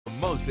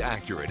most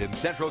accurate in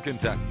Central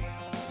Kentucky.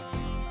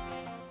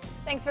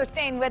 Thanks for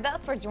staying with us.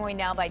 We're joined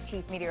now by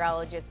Chief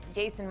Meteorologist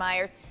Jason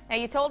Myers. Now,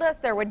 you told us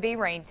there would be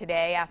rain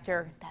today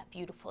after that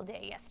beautiful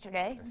day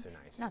yesterday. That's so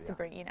nice. Not to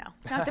bring,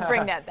 not to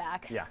bring that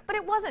back. Yeah. But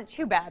it wasn't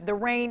too bad. The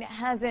rain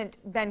hasn't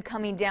been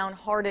coming down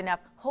hard enough,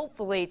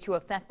 hopefully, to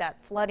affect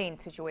that flooding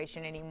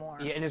situation anymore.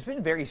 Yeah, and it's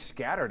been very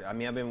scattered. I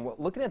mean, I've been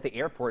looking at the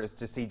airport is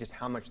to see just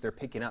how much they're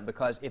picking up,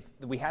 because if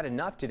we had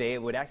enough today,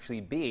 it would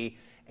actually be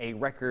a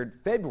record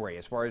February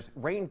as far as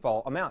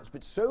rainfall amounts.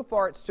 But so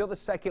far, it's still the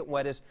second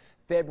wettest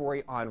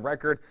February on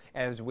record.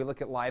 As we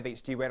look at live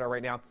HD radar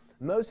right now,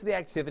 most of the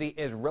activity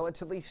is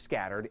relatively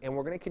scattered, and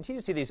we're going to continue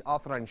to see these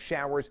off and on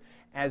showers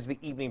as the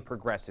evening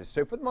progresses.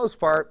 So for the most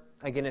part,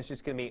 again, it's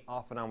just going to be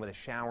off and on with a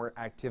shower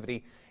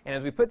activity. And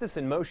as we put this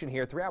in motion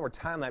here, 3-hour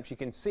time lapse, you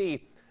can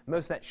see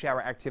most of that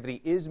shower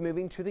activity is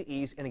moving to the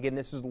east. And again,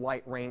 this is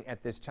light rain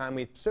at this time.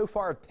 We've so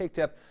far picked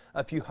up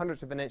a few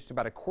hundredths of an inch to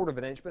about a quarter of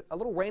an inch, but a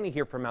little rainy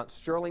here from Mount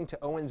Sterling to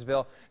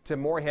Owensville to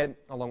Moorhead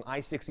along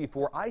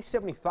I-64.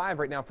 I-75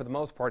 right now, for the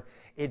most part,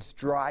 it's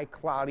dry,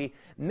 cloudy,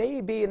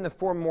 maybe in the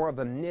form more of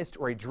a mist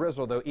or a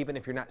drizzle, though, even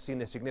if you're not seeing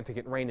the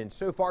significant rain. And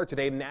so far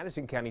today,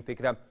 Madison County picked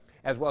it up,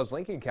 as well as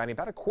Lincoln County,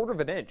 about a quarter of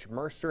an inch.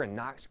 Mercer and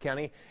Knox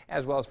County,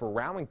 as well as for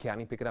Rowan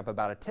County, picking up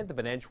about a tenth of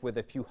an inch, with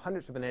a few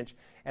hundredths of an inch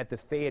at the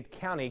Fayette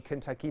County,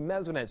 Kentucky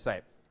Mesonet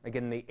site.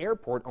 Again, the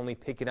airport only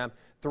picking up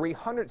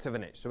 3/100ths of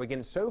an inch. So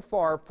again, so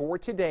far for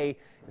today,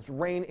 it's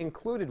rain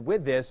included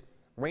with this.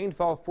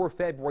 Rainfall for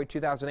February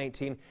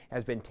 2018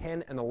 has been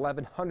 10 and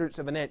 11/100ths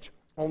of an inch,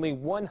 only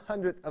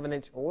 1/100th of an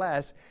inch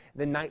less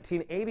than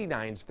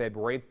 1989's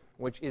February,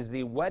 which is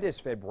the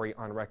wettest February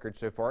on record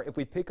so far. If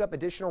we pick up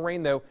additional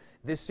rain, though,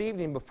 this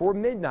evening before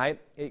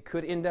midnight, it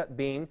could end up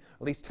being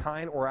at least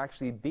tying or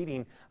actually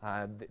beating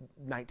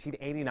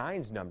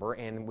 1989's number,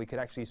 and we could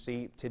actually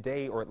see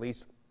today, or at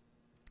least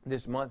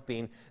this month,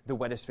 being the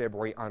wettest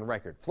February on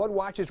record. Flood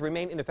watches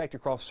remain in effect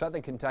across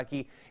southern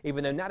Kentucky,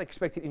 even though not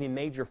expecting any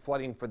major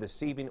flooding for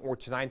this evening or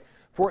tonight.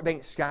 Fort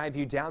Bank,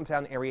 Skyview,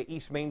 downtown area,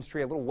 East Main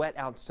Street, a little wet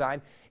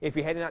outside. If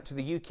you're heading out to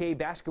the UK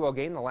basketball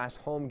game, the last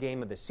home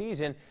game of the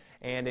season,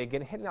 and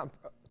again heading out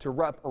to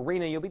Rupp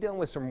Arena, you'll be dealing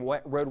with some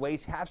wet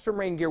roadways. Have some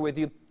rain gear with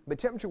you, but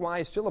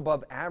temperature-wise, still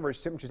above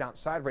average. Temperatures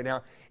outside right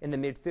now in the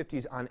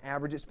mid-50s on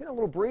average. It's been a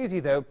little breezy,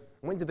 though.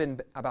 Winds have been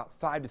about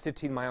 5 to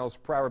 15 miles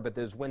per hour, but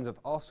those winds have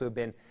also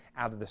been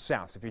out of the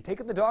south. So if you're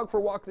taking the dog for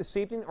a walk this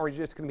evening, or you're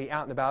just going to be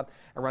out and about,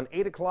 around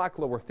 8 o'clock,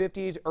 lower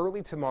 50s.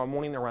 Early tomorrow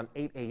morning, around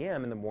 8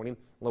 a.m. in the morning,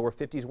 lower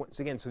 50s once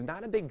again. So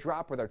not a big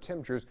drop with our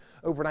temperatures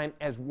overnight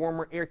as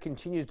warmer air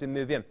continues to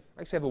move in.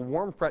 We actually have a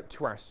warm front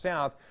to our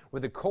south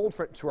with a cold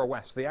front to our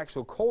west. The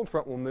actual cold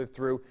front will move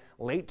through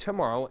late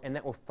tomorrow, and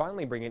that will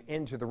finally bring an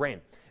end to the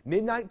rain.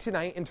 Midnight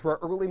tonight into our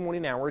early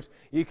morning hours,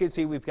 you can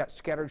see we've got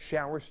scattered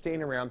showers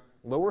staying around.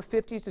 Lower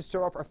 50s to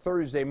start off our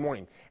Thursday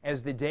morning.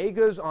 As the day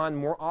goes on,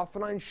 more off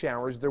and on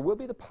showers. There will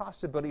be the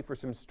possibility for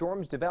some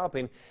storms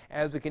developing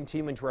as we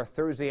continue into our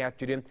Thursday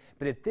afternoon.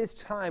 But at this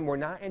time, we're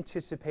not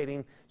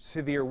anticipating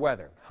severe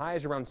weather.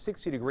 Highs around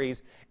 60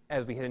 degrees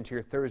as we head into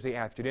your Thursday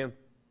afternoon.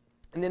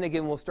 And then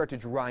again, we'll start to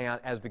dry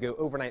out as we go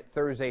overnight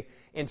Thursday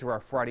into our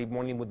Friday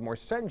morning, with more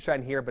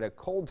sunshine here, but a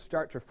cold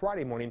start to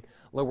Friday morning.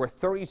 Lower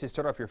 30s to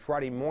start off your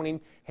Friday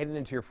morning, heading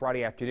into your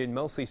Friday afternoon.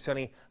 Mostly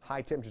sunny.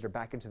 High temperatures are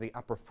back into the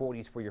upper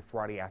 40s for your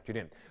Friday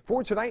afternoon.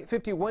 For tonight,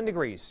 51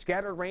 degrees.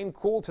 Scattered rain,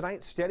 cool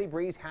tonight, steady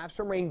breeze. Have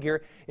some rain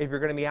gear if you're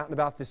going to be out and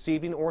about this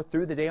evening or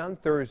through the day on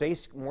Thursday.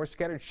 More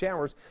scattered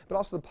showers, but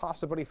also the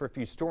possibility for a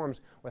few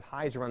storms with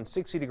highs around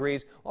 60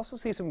 degrees. Also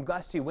see some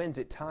gusty winds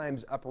at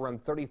times up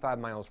around 35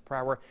 miles per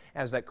hour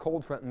as that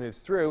cold front moves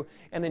through.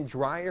 And then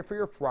drier for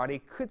your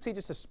Friday. Could see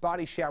just a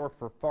spotty shower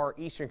for far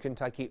eastern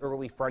Kentucky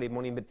early Friday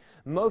morning, but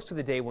most of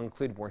the day will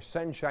include more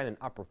sunshine and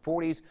upper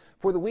 40s.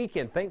 For the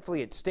weekend,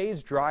 thankfully, it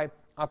stays dry.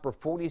 Upper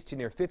 40s to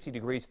near 50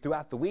 degrees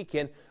throughout the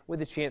weekend,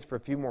 with a chance for a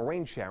few more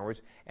rain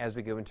showers as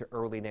we go into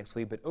early next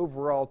week. But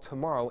overall,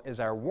 tomorrow is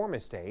our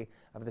warmest day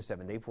of the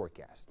 7-day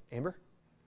forecast. Amber?